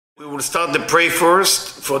We will start the pray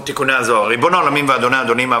first for Tikkunei Zohar. ריבון העולמים ואדוני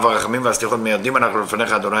אדונים, אב הרחמים והסליחות מיידים אנחנו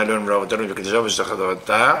לפניך, אדוני אלוהינו ולאבותינו וקדשך ושתך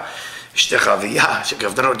תורתה, אשתך אביה,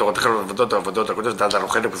 שקרבתנו לתורתך ולעבודות העבודות הקודש, ותעלת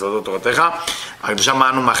הלוחת ובסודות תורתך, הקדושה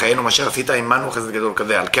מענו מחיינו, מאשר עשית עמנו חסד גדול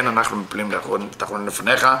כזה, על כן אנחנו מפלים תחתונים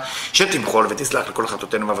לפניך, שתמחול ותסלח לכל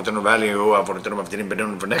חטאותינו ואבותינו ואל יהיו עוונותינו מבדילים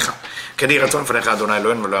בינינו לבניך, כן יהי רצון לפניך, אדוני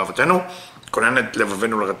אלוהינו ולאבותינו, כונן את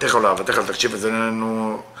לבבנו לרתך ולאהבתך, תקשיב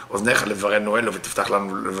אוזניך לברנו אלו ותפתח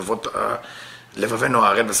לנו לבבנו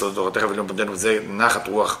הערל בסודות תורתך ולאום פנינו וזה נחת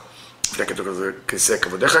רוח פלקת כיסא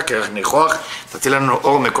כבודיך כרך ניחוח תציל לנו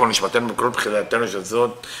אור מקור נשמתנו מכל בחילתנו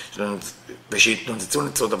שזאת ושיתנוצצו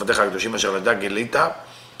נצרות עבדיך הקדושים אשר לדע גילית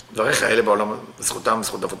דבריך האלה בעולם זכותם,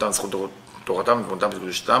 זכות אבותם, זכות תורתם ותמותם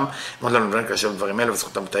וקדושתם מאוד לנו לבן כאשר דברים אלה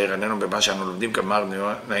וזכותם תאיר עינינו במה שאנו לומדים כמר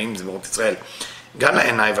נעים זמירות ישראל גן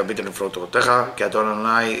לעיניי והביט לפלאות תורתך, כי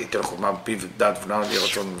אדוני ייתן חוכמה בפיו ודעת ונעל יהי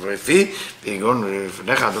רצון ופי, ויגון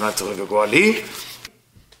לפניך אדוני צורך וגואלי.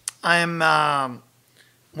 I am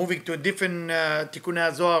moving to a different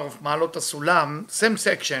Tikkunei Zohar of מעלות הסולם, same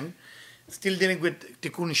section, still dealing with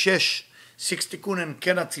Tikkun 6 Tikkun and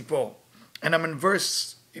כן הציפור. And I'm in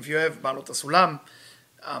verse, if you have מעלות הסולם,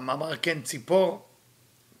 מאמר כן ציפור,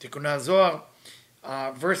 Tikkunei Zohar,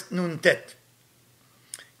 verse נ"ט.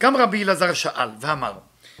 קם רבי אלעזר שאל ואמר,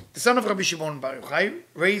 the son of Rabbi Shimon Bar Yochai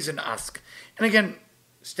raised and asked. And again,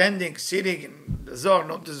 standing, sitting in the Zohar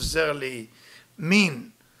not necessarily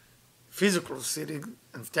mean physical sitting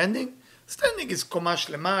and standing. Standing is koma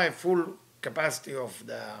shlema, a full capacity of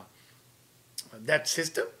that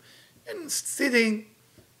system. And sitting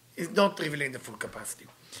is not revealing the full capacity.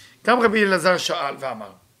 קם רבי אלעזר שאל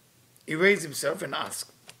ואמר. He raised himself and asked.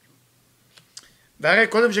 והרי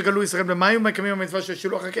קודם שגלו ישראל במה היו מקיימים המצווה של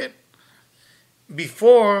שילוח הקן?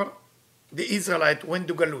 Before the Israelites went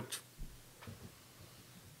to Galut.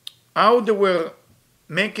 How they were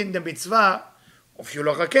making the mitzvah of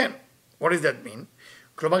שילוח הקן? What does that mean?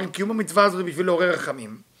 כלומר, עם קיום המצווה הזאת בשביל לעורר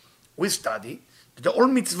רחמים, we study that the whole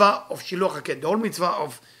mitzvah of שילוח הקן, the whole mitzvah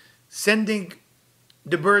of sending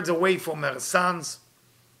the birds away from her sons,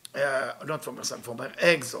 not from her sons, from her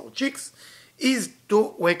eggs or chicks, is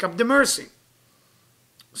to wake up the mercy.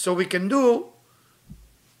 So we can do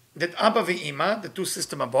that Abba ve'Ima, the two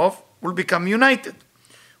systems above, will become united.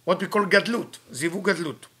 What we call גדלות, זיווג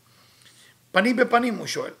גדלות. פנים בפנים, הוא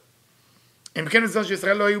שואל. אם כן בזמן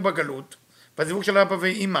שישראל לא היו בגלות, והזיווג של אבא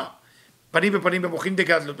ואמא, פנים בפנים במוחין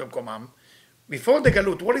דגדלות במקומם, before the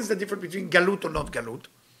גלות, what is the difference between גלות or not גלות?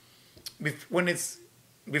 When it's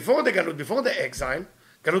before the גלות, before the exile,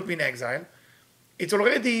 גלות mean exile, it's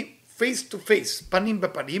already face to face, פנים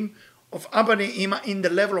בפנים, of Abba and Ima in the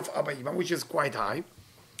level of Abba Ima, which is quite high,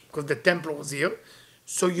 because the temple was here.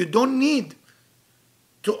 So you don't need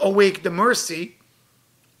to awake the mercy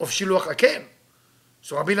of Shiluach HaKen.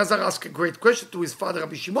 So Rabbi Elazar asked a great question to his father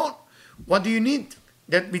Rabbi Shimon. What do you need?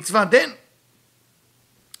 That mitzvah then?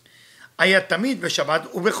 היה תמיד בשבת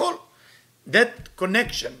ובחול. That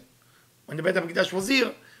connection, when the Beit HaMikdash was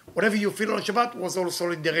here, whatever you feel on Shabbat was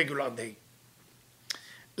also in the regular day.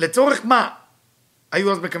 לצורך מה?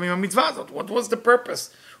 היו אז מקיימים המצווה הזאת. What was the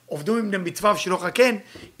purpose of doing the mitzvah of שילוח הקן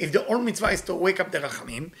if the whole mitzvah is to wake up the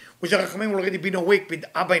רחמים, which the רחמים already been awake with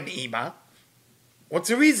Abba and Ima? What's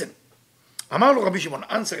the reason? אמר לו רבי שמעון,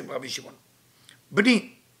 answer עם רבי שמעון. בני,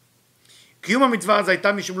 קיום המצווה הזה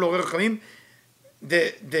הייתה משום לעורר רחמים,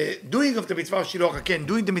 the doing of the mitzvah of שילוח הקן,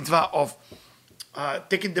 doing the mitzvah of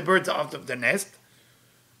taking the birds out of the nest,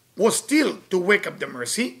 was still to wake up the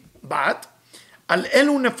mercy, but על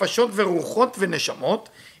אלו נפשות ורוחות ונשמות,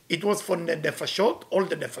 it was for the נפשות, all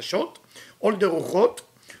the נפשות, all the רוחות,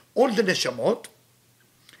 all the נשמות,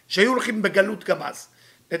 שהיו הולכים בגלות גם אז,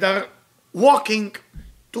 that are walking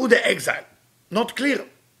to the exile, not clear.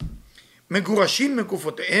 מגורשים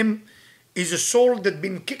מגופותיהם is a soul that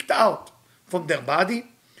been kicked out from their body,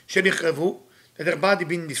 שנחרבו, that their body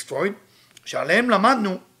been destroyed, שעליהם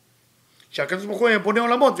למדנו, שהקדוש ברוך הוא היה בונה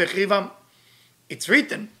עולמות והחריבם. It's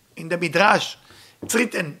written in the Midrash, it's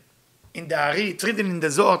written in the Ari, it's written in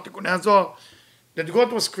the Zohar, Tikkunei Zohar, that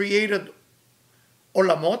God was created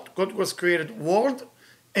olamot, God was created world,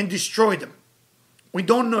 and destroyed them. We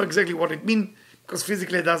don't know exactly what it means, because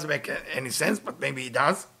physically it doesn't make any sense, but maybe it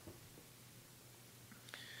does.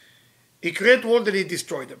 He created world and he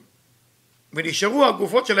destroyed them. ונשארו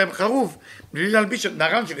הגופות שלהם חרוב, בלי להלביש את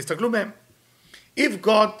נערן שהסתכלו מהם. If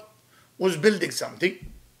God was building something,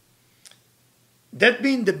 that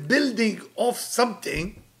means the building of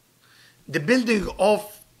something, the building of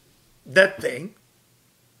that thing,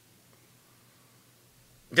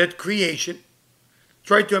 that creation.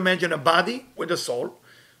 Try to imagine a body with a soul.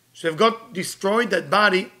 So if God destroyed that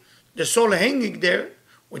body, the soul hanging there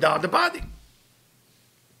without the body.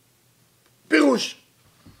 Pirush.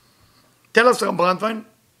 Tell us, Rab Brandwein,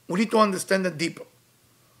 we need to understand it deeper.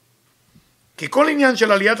 כי כל עניין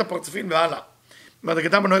של עליית הפרצופים והלאה,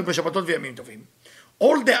 מדרגתה בנוהג בשבתות וימים טובים,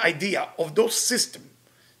 all the idea of those system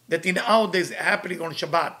that in our days happening on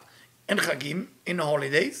Shabbat and Chagim, in the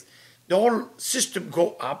holidays, the whole system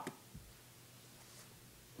go up.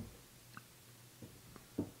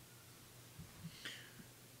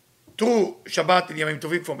 Through Shabbat and Yamim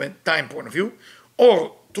Tovim from a time point of view,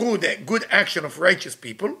 or through the good action of righteous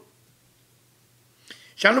people,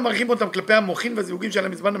 שאנו מרחיבים אותם כלפי המוחין והזיווגים של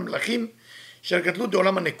המזמן המלאכים, של גדלות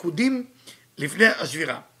בעולם הנקודים לפני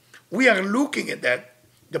השבירה. We are looking at that,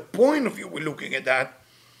 the point of view we're looking at that,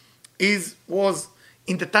 was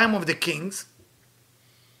in the time of the kings,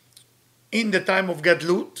 in the time of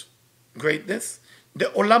Gadlut, greatness, the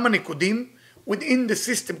Olam HaNekudim, within the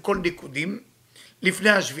system called Nekudim,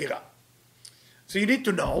 Lifnei HaShvira. So you need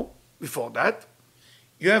to know, before that,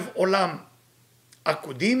 you have Olam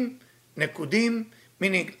Akudim, Nekudim,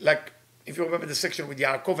 meaning like, if you remember the section with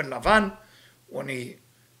Yaakov and Lavan, when he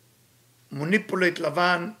manipulated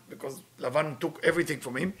Lavan, because Lavan took everything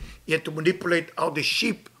from him, he had to manipulate how the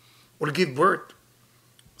sheep will give birth.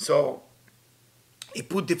 So he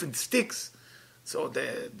put different sticks. So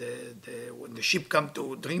when the sheep come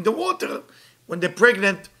to drink the water, when they're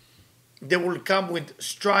pregnant, they will come with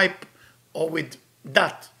stripe or with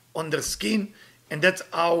dot on their skin, and that's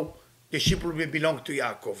how the sheep will belong to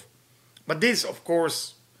Yaakov. But this, of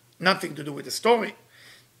course, nothing to do with the story.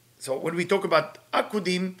 So when we talk about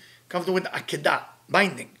Akudim, comes with Akedah,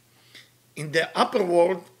 binding. In the upper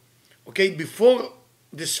world, okay, before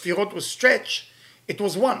the Sfirot was stretched, it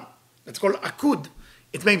was one. That's called Akud.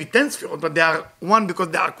 It may be 10 Sfirot, but they are one because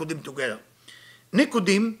they are Akudim together.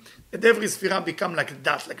 Nekudim, that every Sfirah become like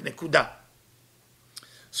that, like Nekuda.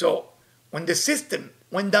 So when the system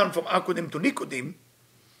went down from Akudim to Nekudim,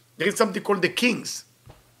 there is something called the kings.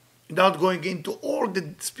 Without going into all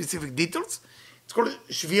the specific details, it's called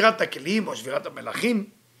שבירת הכלים או שבירת המלאכים.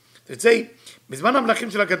 זה say, בזמן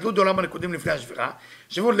המלאכים של הגדלות בעולם הנקודים לפני השבירה,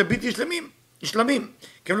 שבו לבלתי ישלמים,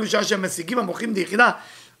 כאילו שעה שהם משיגים המוחים ליחידה,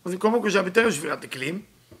 אז כמו כשהיה בטרם שבירת הכלים.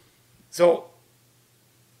 So,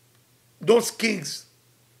 those kings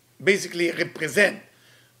basically represent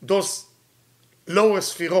those lower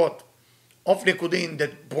ספירות of נקודים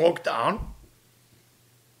that broke down,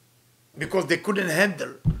 because they couldn't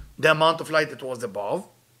handle the amount of light that was above.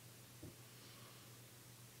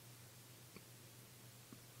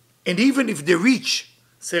 And even if they reach,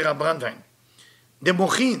 say Rab Brandwein, the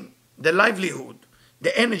mochin, the livelihood,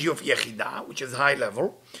 the energy of יחידה, which is high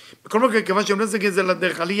level, בכל מקרה, כיוון שהם לא זגים את זה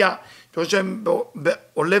לדרך עלייה, כיוון שהם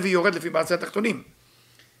עולה ויורד לפי מעשי התחתונים.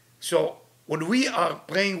 So, when we are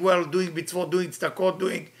praying well, doing mitzvot, doing tzedakot,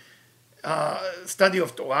 doing study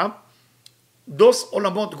of Torah, those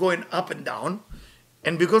olamot going up and down,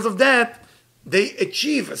 and because of that, they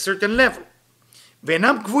achieve a certain level.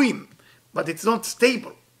 ואינם קבועים, but it's not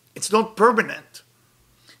stable. It's not permanent.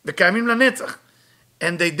 וקיימים לנצח.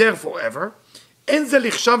 And they there forever. אין זה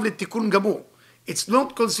לחשב לתיקון גמור. It's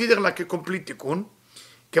not considered like a complete תיקון,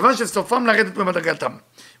 כיוון שסופם לרדת במדרגתם.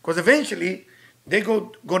 Because eventually, they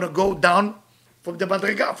gonna go down from the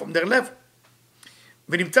מדרגה, from their level.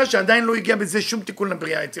 ונמצא שעדיין לא הגיע בזה שום תיקון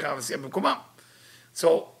לבריאה, יצירה ועשייה במקומם. So,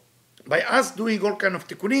 by us doing all kind of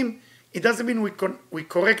תיקונים, it doesn't mean we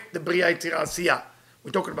correct the בריאה, יצירה, עשייה.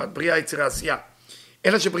 We're talking about בריאה, יצירה, עשייה.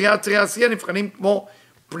 אלא שבריאה, יצירה, עשייה נבחנים כמו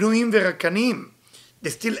פנויים ורקניים. They're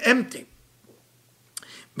still empty.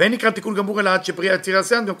 ואין נקרא תיקון גמור אלא עד שבריאה, יצירה,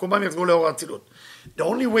 עשייה, במקומם יחזרו לאור האצילות. The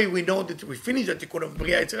only way we know that we finish the תיקון of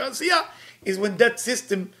בריאה, יצירה, עשייה, is when that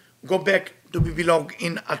system go back to be belong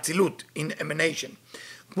in אצילות, in emanation.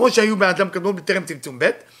 כמו שהיו באדם קדמון בטרם צמצום ב',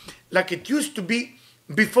 like it used to be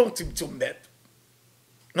before צמצום ב'.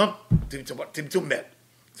 Not צמצום ב'.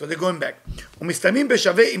 So they're going back. ומסתיימים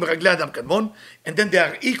בשווה עם רגלי אדם קדמון, and then they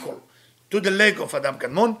are equal to the leg of אדם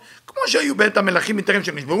קדמון, כמו שהיו בעת המלאכים מטרם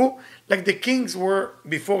שנשברו, like the kings were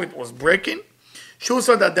before it was breaking, שהוא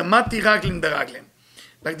סוד אדמתי רגלין ברגלין.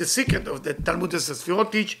 Like the secret of the Talmud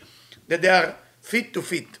הספירות teach, that they are feet to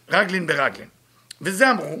feet, רגלין ברגלין.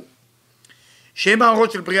 וזה אמרו, שהם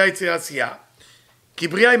האורות של בריאה יצירה עשייה, כי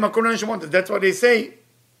בריאה היא מקום לנשמות, that's what they say,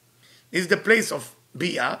 is the place of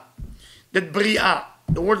בריאה, that בריאה,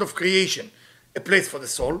 the world of creation, a place for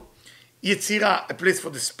the soul, יצירה, a place for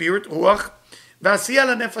the spirit, רוח, ועשייה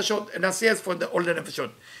לנפשות, and עשייה is for all the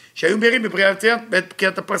נפשות, שהיו מהירים בבריאה יצירה, בעת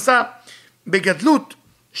בקיעת הפרסה, בגדלות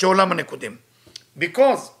של עולם הנקודים.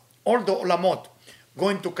 Because all the עולמות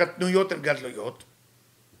going to קטנויות אל גדלויות,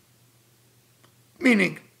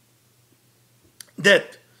 meaning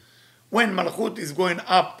that when Malchut is going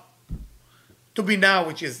up to Binah,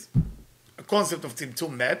 which is a concept of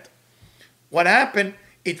Tzimtzum Met, what happened,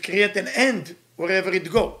 it creates an end wherever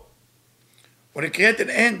it go. When it creates an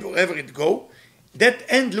end wherever it go, that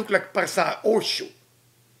end look like Parsa,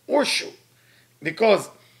 horseshoe, because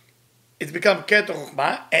it's become Keter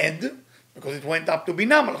Chochmah, end, because it went up to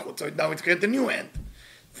Binah Malchut, so now it's created a new end.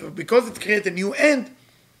 So because it created a new end,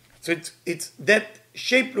 so it's that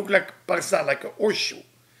shape look like Parsa, like a horseshoe.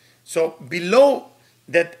 So below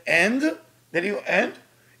that end, the new end,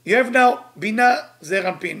 you have now Binah Zeir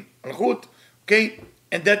Anpin Malchut, okay,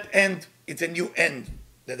 and that end, it's a new end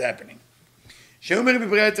that's happening. שאומר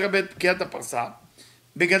בבריאה יצירה בעת בקיעת הפרסה,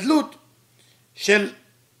 בגדלות של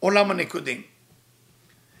עולם הנקודים.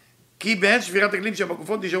 כי בעת שבירת הכלים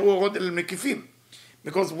שבגופות נשארו אורות אלה מקיפים.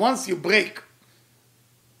 Because once you break,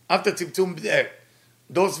 after צמצום,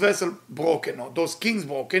 those vessels broken, or those kings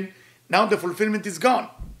broken, now the fulfillment is gone.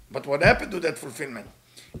 But what happened to that fulfillment?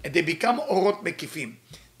 And they become אורות מקיפים.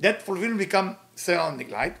 That fulfillment become surrounding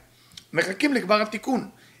light. מחכים לגמר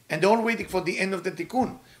התיקון. And they're all waiting for the end of the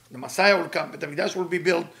Tikkun. The Messiah will come, the Mikdash will be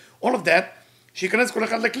built, all of that, שייכנס כל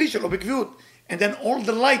אחד לכלי שלו בקביעות. And then all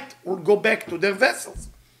the light will go back to their vessels.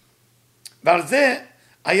 ועל זה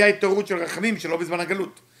היה התעוררות של רחמים שלא בזמן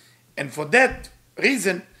הגלות. And for that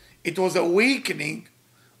reason, it was awakening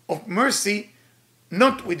of mercy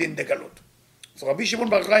not within the galut. So Rabbi Shimon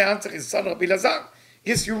Bar Yochai answered his son Rabbi Elazar,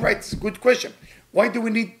 yes, you're right, it's a good question. Why do we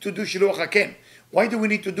need to do Shiluach HaKen? Why do we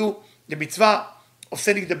need to do the mitzvah of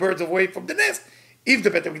sending the birds away from the nest if the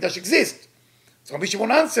Beit HaMikdash exists? So Rabbi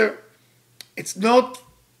Shimon answered, it's not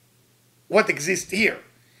what exists here.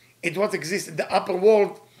 It's what exists in the upper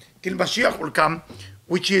world till Mashiach will come,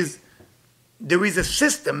 which is, there is a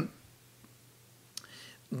system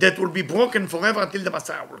that will be broken forever until the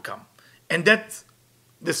Messiah will come. And that's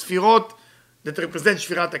the Sfirot that represent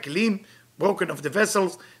Shvirat HaKelim, broken of the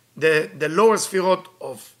vessels, the lower Sfirot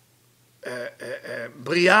of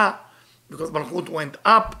Bria, because Malchut went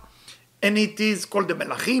up, and it is called the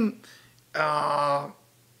Melachim.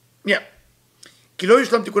 כי לא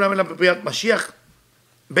ישלם תיקונם אלא בבריאת משיח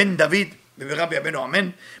בן דוד במהרה בימינו אמן.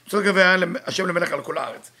 בסוד גבוה השם למלך על כל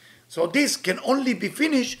הארץ. So this can only be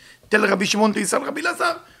finished till Rabbi Shimon Teisal Rabbi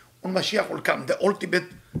Elazar when Mashiach will come, the ultimate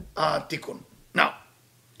Tikkun. Now,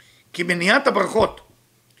 כי מניעת הברכות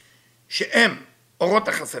שהם אורות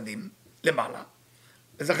החסדים למעלה,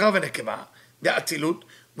 לזכר ונקבה, באצילות,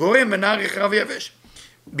 גורם מנהר יכרה ויבש.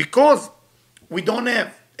 Because we don't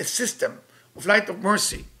have a system of light of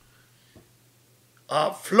mercy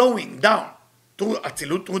flowing down through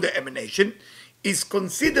Atzilut, through the emanation, is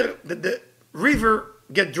considered that the river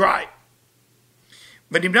get dry.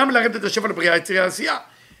 ונמנע מלרדת השפע לבריאה יצירה עשייה.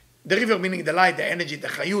 The river, meaning the light, the energy, the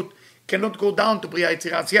חיות, cannot go down to בריאה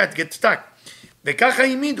יצירה עשייה, it gets stuck. וככה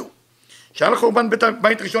העמידו. שעל חורבן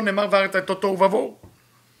בית ראשון נאמר וארץ הייתה תוהו ובוהו.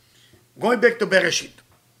 Going back to Bereshit.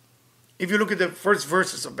 If you look at the first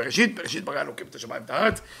verses of Bereshit, Bereshit ברא אלוקים את השמיים ואת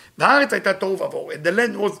הארץ, והארץ הייתה תוהו ובוהו, and the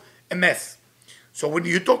land was a mess. So when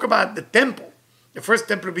you talk about the temple, the first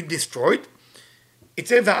temple being destroyed, it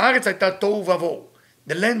says והארץ הייתה תוהו ובוהו.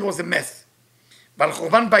 The land was a mess. ועל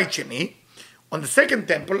חורבן בית שני, on the second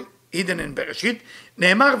temple, hidden in Bereshit,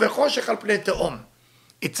 נאמר וחושך על פני תהום.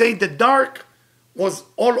 It says the dark was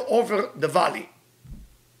all over the valley.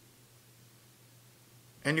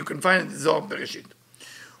 And you can find it in the Zohar Bereshit.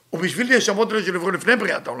 ובשביל ישמות אלה שנבראו לפני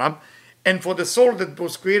בריאת העולם, and for the soul that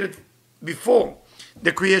was created before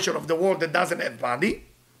the creation of the world that doesn't have body,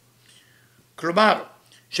 כלומר,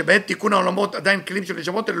 שבעת תיקון העולמות עדיין כלים של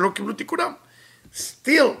ישמות אלה לא קיבלו תיקונם.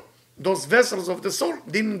 Still, those vessels of the soul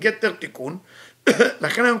didn't get their תיקון,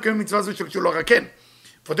 לכן היום קיימים מצווה זו של שילוח הקן.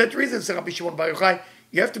 For that reason, say רבי שמעון בר יוחאי,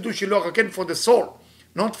 you have to do שילוח הקן for the soul,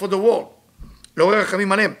 not for the world. לעורר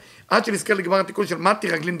רחמים עליהם, עד שנזכר לגמר התיקון של מתי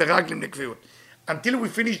רגלים דרגלים לקביעות. Until we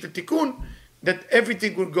finish the תיקון, that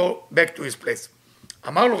everything will go back to his place.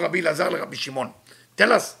 אמר לו רבי אלעזר לרבי שמעון,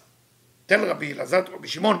 tell רבי אלעזר to רבי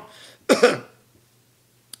שמעון,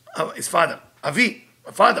 his father, אבי,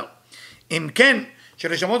 father, אם כן,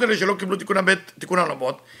 שנשמות האלה שלא קיבלו תיקון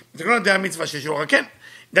העולמות, תיקון על ידי המצווה של שילוח הקן.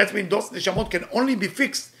 That means those נשמות can only be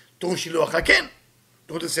fixed through שילוח הקן,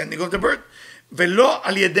 through the sending of the bird, ולא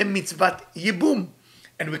על ידי מצוות ייבום.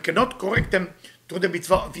 And we cannot correct them through the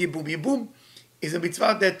mitzvah of ייבום. ייבום is a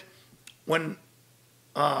mitzvah that when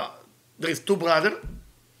there is two brothers,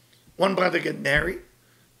 one brother get married,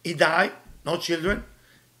 he die, no children,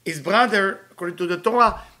 his brother, according to the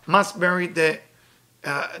Torah, must marry the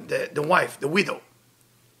wife, the widow.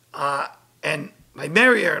 And by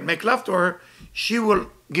marry her and make love to her, she will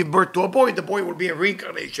give birth to a boy. The boy will be a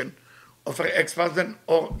reincarnation of her ex-husband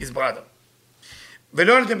or his brother.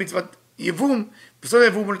 ולא על ידי מצוות יבום, בסוד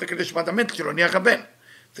היבום הוא לתקן לשמת המת שלו, נהיה הבן.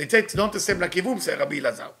 זה יצא צדון תסם לכיוום, זה רבי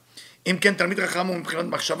אלעזר. אם כן, תלמיד חכם הוא מבחינת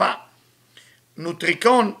מחשבה.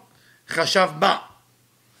 נוטריקון חשב בה.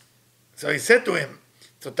 So he said to him,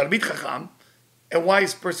 so תלמיד חכם, a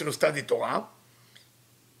wise person who studied Torah,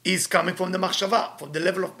 is coming from the מחשבה, from the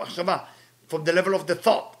level of מחשבה, from the level of the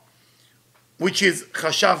thought, which is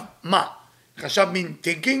חשב מה. חשב mean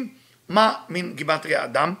thinking, מה mean גימטריה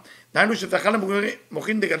אדם. דהיינו שזכה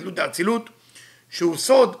למוחין דגדלות דאצילות, שהוא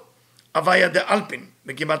סוד הוויה דאלפין,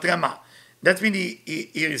 בגימטריה מה. That means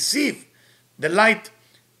he received the light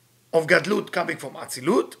of גדלות coming from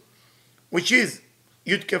אצילות, which is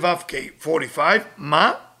י' כו' כ' 45,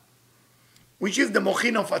 מה? which is the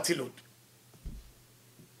מוחין of אצילות.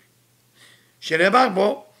 שנאמר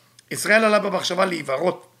בו, ישראל עלה במחשבה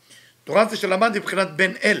להיברות. תורה זה שלמד מבחינת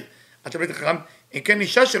בן אל, התלמיד החכם, אם כן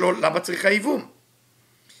אישה שלו, למה צריכה ייבום?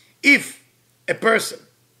 If a person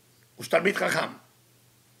הוא תלמיד חכם,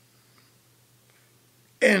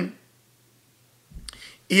 and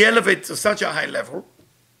he elevates to such a high level,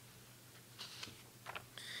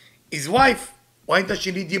 his wife, why does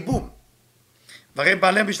she need ייבום? והרי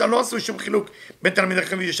בעלי המשנה לא עשו שום חילוק בין תלמיד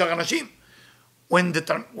חכם ושאר אנשים. When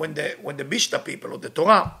the Mishnah people or the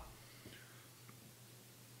Torah,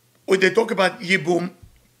 when they talk about ייבום,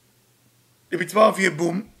 the mitzvah of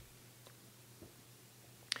ייבום,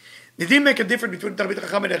 they didn't make a difference between תלמיד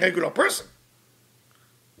חכם and a regular person.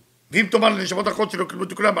 ואם תאמר לנשמות אחרות שלא קיבלו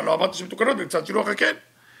תיקונם, לא אמרת שהן תוקנות בקצת שילוח הכן.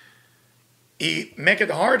 He make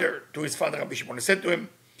it harder to his father Rabbi Shimon. He said to him,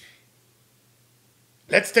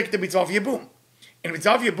 let's take the mitzvah of ייבום. In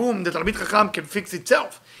mitzvah of ייבום, the תלמיד חכם can fix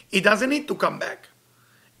itself. He doesn't need to come back.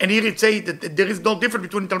 And here it say that there is no difference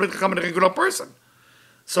between תלמיד חכם and a regular person.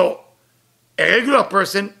 So, a regular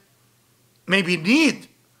person maybe need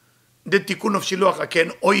the tikkun of shiluach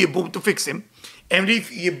haken or ייבום to fix him. And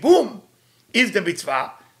if ייבום is the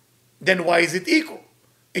mitzvah, then why is it equal?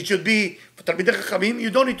 It should be, for תלמידי חכמים,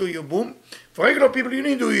 you don't need to ייבום. For regular people, you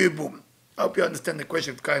need to ייבום. I hope you understand the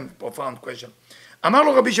question, it's kind of a profound question. אמר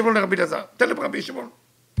לו רבי שמעון לרבי אלעזר, תן לרבי שמעון.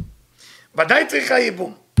 ודאי צריכה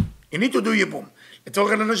ייבום. You need to do ייבום.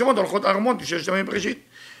 לצורך לנשמות הולכות ארמון, שיש ימים בראשית.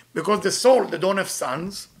 Because the soul, they don't have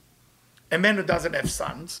sons, a man who doesn't have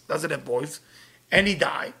sons, doesn't have boys, and he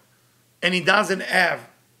die, and he doesn't have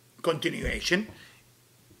continuation,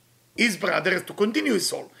 his brother has to continue his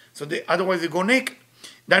soul. So otherwise he go naked.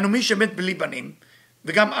 דהיינו מי שמת בלי בנים,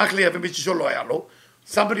 וגם אח ליבא ומי שלא היה לו,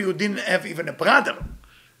 somebody who didn't have even a brother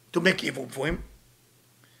to make ייבום for him,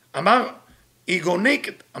 אמר, he go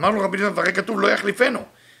naked. אמר לו רבי אלעזר, והרי כתוב לא יחליפנו,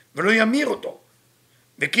 ולא ימיר אותו.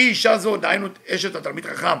 וכי אישה זו, דהיינו אשת התלמיד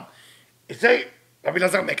חכם, he say, רבי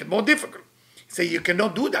אלעזר make it more difficult. He say, you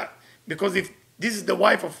cannot do that, because if this is the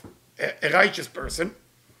wife of a righteous person,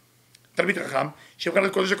 תלמיד חכם, שבחר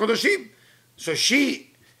לקודש הקודשים. So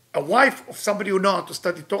she, a wife of somebody who know how to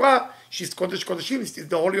study Torah, she's קודש קודשים, she's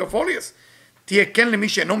the holy of holiest. תהיה כן למי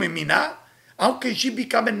שאינו ממינה, how can she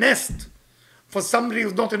become a nest for somebody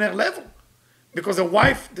who's not in her level? Because a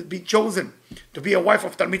wife that be chosen to be a wife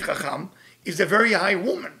of תלמיד חכם is a very high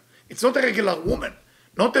woman. It's not a regular woman.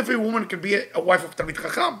 Not every woman can be a wife of תלמיד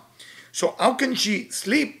חכם. So how can she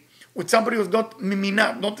sleep with somebody who's not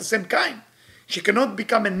ממina, not the same kind? She cannot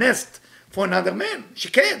become a nest for another man. She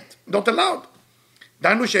can't. Not allowed.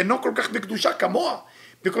 דהיינו שאינו כל כך בקדושה כמוה.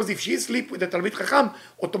 Because if she sleep with a תלמיד חכם,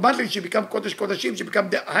 automatically she become קודש קודשים, she become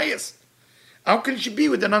the highest. How can she be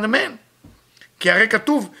with another man? כי הרי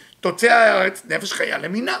כתוב, תוצא הארץ נפש חיה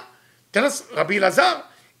למינה. Tell us, רבי אלעזר,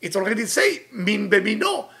 it's already say, מין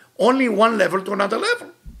במינו, only one level to another level.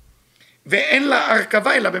 ואין לה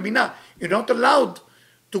הרכבה אלא במינה. You're not allowed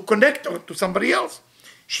to connect her to somebody else.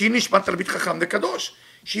 שהיא נשמת תלמיד חכם וקדוש.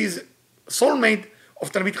 She is soulmate of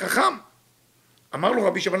תלמיד חכם. אמר לו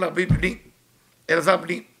רבי שמעון לרבי בני, אלעזר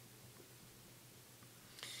בני.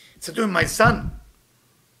 said to him, my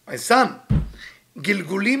son,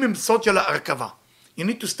 גלגולים הם סוד של ההרכבה. You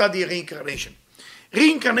need to study reincarnation.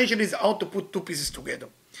 Reincarnation is how to put two pieces together.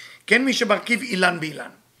 כן מי שמרכיב אילן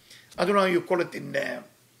באילן. I don't know how you call it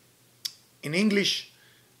in English.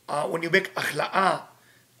 When you make achla'a,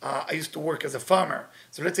 I used to work as a farmer.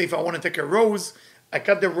 So let's say if I want to take a rose, I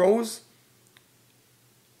cut the rose,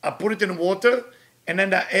 I put it in water, and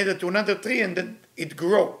then I add it to another tree, and then it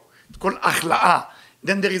grow. It's called achla'a.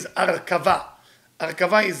 Then there is arkava.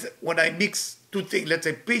 Arkava is when I mix two things, let's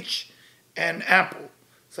say peach and apple.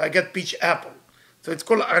 So I get peach apple. So it's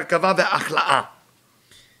called arkava ve'achla'a.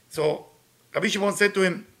 So Rabbi Shimon said to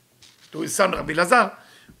him, to his son Rabbi Lazar,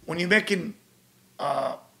 when you're making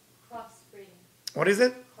crossbreeding. What is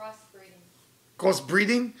it? Crossbreeding.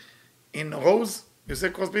 Crossbreeding in rose. You say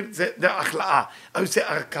crossbreeding. The achla'a. I would say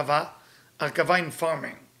arkava. הרכבה in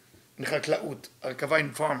farming, חקלאות, הרכבה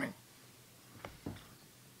in farming.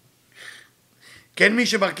 כן מי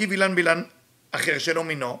שמרכיב אילן באילן אחר שלא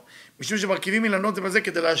מינו, משום שמרכיבים אילנות זה בזה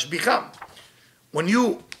כדי להשביחם. When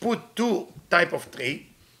you put two type of tree,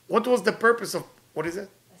 what was the purpose of, what is it?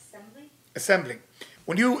 Assembling.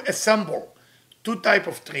 When you assemble two type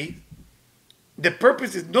of tree, the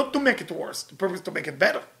purpose is not to make it worse, the purpose is to make it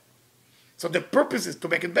better. So the purpose is to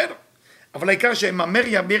make it better. אבל העיקר שמאמר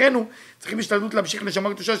יאמירנו, צריכים השתדלות להמשיך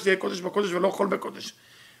לשמר קדושה, שזה יהיה קודש בקודש ולא חול בקודש.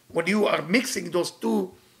 When you are mixing those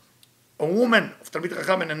two, a woman of תלמיד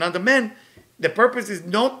חכם and another man, the purpose is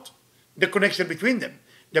not the connection between them.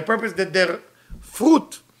 The purpose that their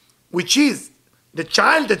fruit, which is the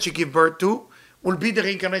child that she gave birth to, will be the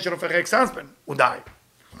reincarnation of her ex-husband, who died.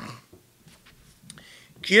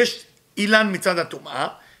 כי יש אילן מצד הטומאה,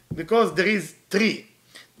 because there is tree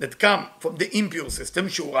that come from the impure system,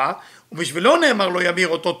 שהוא רע, ובשבילו נאמר לא ימיר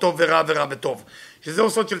אותו טוב ורע ורע וטוב, שזה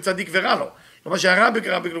סוד של צדיק ורע לו. כלומר שהרע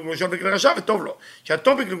בגלל ראשון בגלל רשע וטוב לו,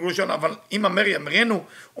 שהטוב בגלל ראשון, אבל אם אמר יאמרנו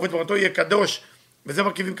ובתורתו יהיה קדוש, וזה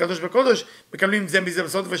מרכיבים קדוש בקודש, מקבלים זה מזה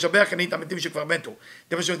בסוד ושבח אני את המתים שכבר מתו.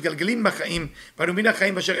 זה מה שמתגלגלים מהחיים, ואנו מן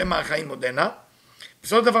החיים באשר הם החיים עודנה.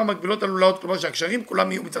 בסוד דבר מקבילות עלולות, כלומר שהקשרים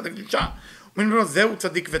כולם יהיו מצד הקדושה, וממנו זהו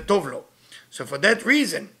צדיק וטוב לו. So for that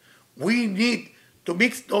reason, we need to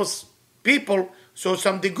mix those people so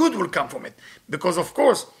something good will come from it. Because of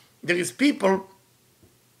course, there is people,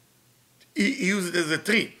 he uses it as a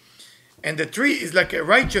tree. And the tree is like a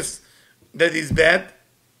righteous that is bad,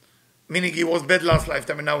 meaning he was bad last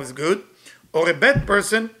lifetime and now is good. Or a bad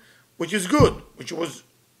person, which is good,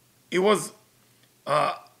 he was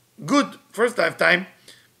good first lifetime,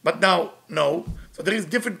 but now no. So there is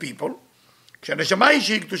different people. כשהנשמה היא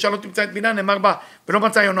שהיא קדושה לא תמצא את בינה, נאמר בה, ולא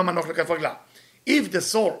מצא יונו מנוח לכף רגלה. If the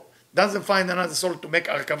soul doesn't find another soul to make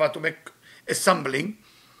הרכבה, to make assembling,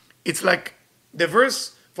 it's like the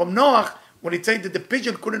verse from Noach, when it said that the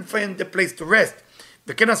pigeon couldn't find the place to rest.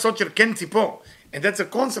 וכן הסוד של כן ציפור, and that's a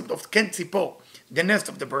concept of כן ציפור, the nest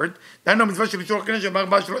of the bird. דהיינו המצווה של לשלוח כן שאמר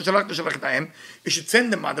בה שלח את האם, you should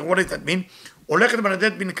send the mother, what does that mean? הולכת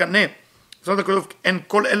בנדת בן קנה, זאת הכתוב, אין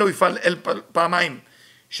כל אלו יפעל אל פעמיים,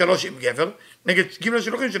 שלוש עם גבר, נגד ג'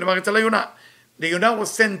 שלוחים שנאמר אצל היונה. The יונה was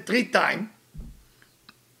sent 3 times,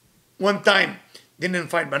 one time didn't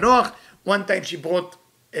find מנוח, one time she brought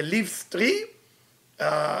a leaf tree, a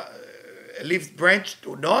leaf branch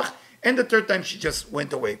to נוח, and the third time she just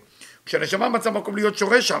went away. כשהנשמה מצא מקום להיות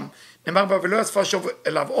שורש שם, נאמר בה ולא יספה שוב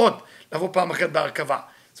אליו עוד, לבוא פעם אחרת בהרכבה.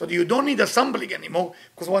 So you don't need assembling anymore,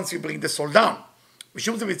 because once you bring the soul down.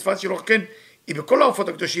 משום זה מצוות שילוח כן, היא בכל העופות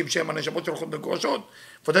הקדושים שהם הנשמות שהולכות מגורשות.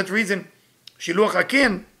 For that reason, שילוח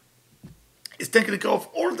הכן is taking care of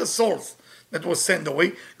all the souls that was sent away,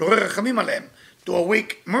 לעורר רחמים עליהם, to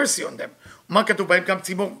awake mercy on them. ומה כתוב בהם? גם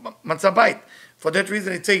ציבור מצא בית. For that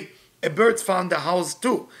reason it say, a bird found a house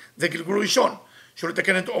too. זה גלגול ראשון, שהוא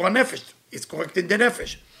לתקן את אור הנפש. It's correcting the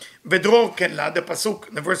נפש. ודרור כן לה, the pasuk,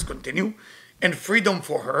 the verse continue, and freedom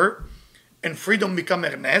for her, and freedom become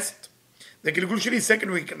her nest. זה גלגול שלי, second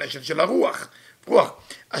reincarnation של הרוח. רוח.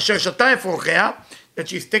 אשר שתה אפרוחיה, that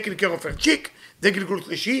she's taking care of her chick, זה גלגול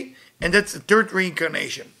שלישי, and that's the third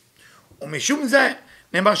reincarnation. ומשום זה,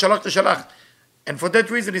 נאמר שלח תשלח. And for that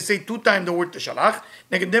reason, they say 2 times the word תשלח,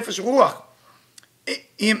 נגד נפש רוח.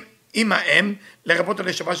 עם האם, לרבות על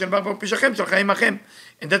השבה של בר ופשעכם, שלך עמכם.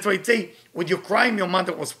 And that's why it say, with your crime your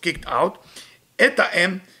mother was kicked out, את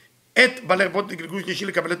האם, את בא לרבות גלגול שלישי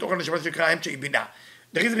לקבל את אור הנשמה שנקרא האם שהיא בינה.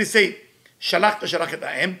 The reason they say, שלח תשלח את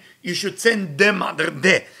האם, you should send the mother,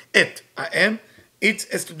 את האם, it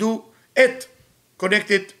has to do, את,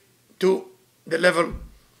 connected to the level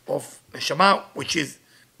of נשמה, which is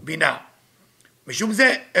בינה. משום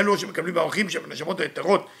זה, אלו שמקבלים באורחים שהם נשמות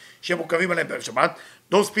היתרות, שהם מורכבים עליהם בערב שבת,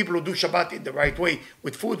 those people who do Shabbat in the right way,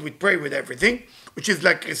 with food, with prayer, with everything, which is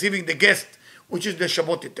like receiving the guest, which is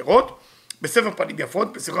נשמות יתרות, בספר פנים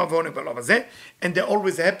יפות, בשמחה ועונג בעולם הזה, and they're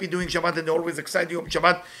always happy doing Shabbat, and they're always excited יום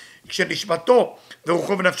שבת, כשנשמתו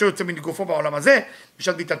ורוחו ונפשו יוצא מגופו בעולם הזה,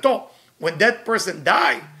 בשעת ביתתו, when that person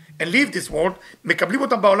die and leave this world, מקבלים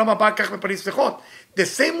אותם בעולם הבא כך בפנים סליחות. The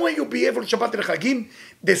same way you be able שבת לחגים,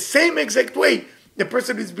 the same exact way the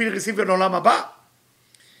person is being received בעולם הבא.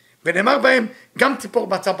 ונאמר בהם, גם ציפור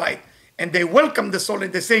מצא בית. And they welcome the soul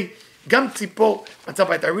and they say, גם ציפור מצא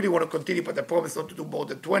בית. I really want to continue, but I promise not to do more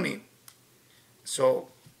than 20. So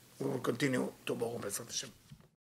we will continue tomorrow, B'ezrat Hashem.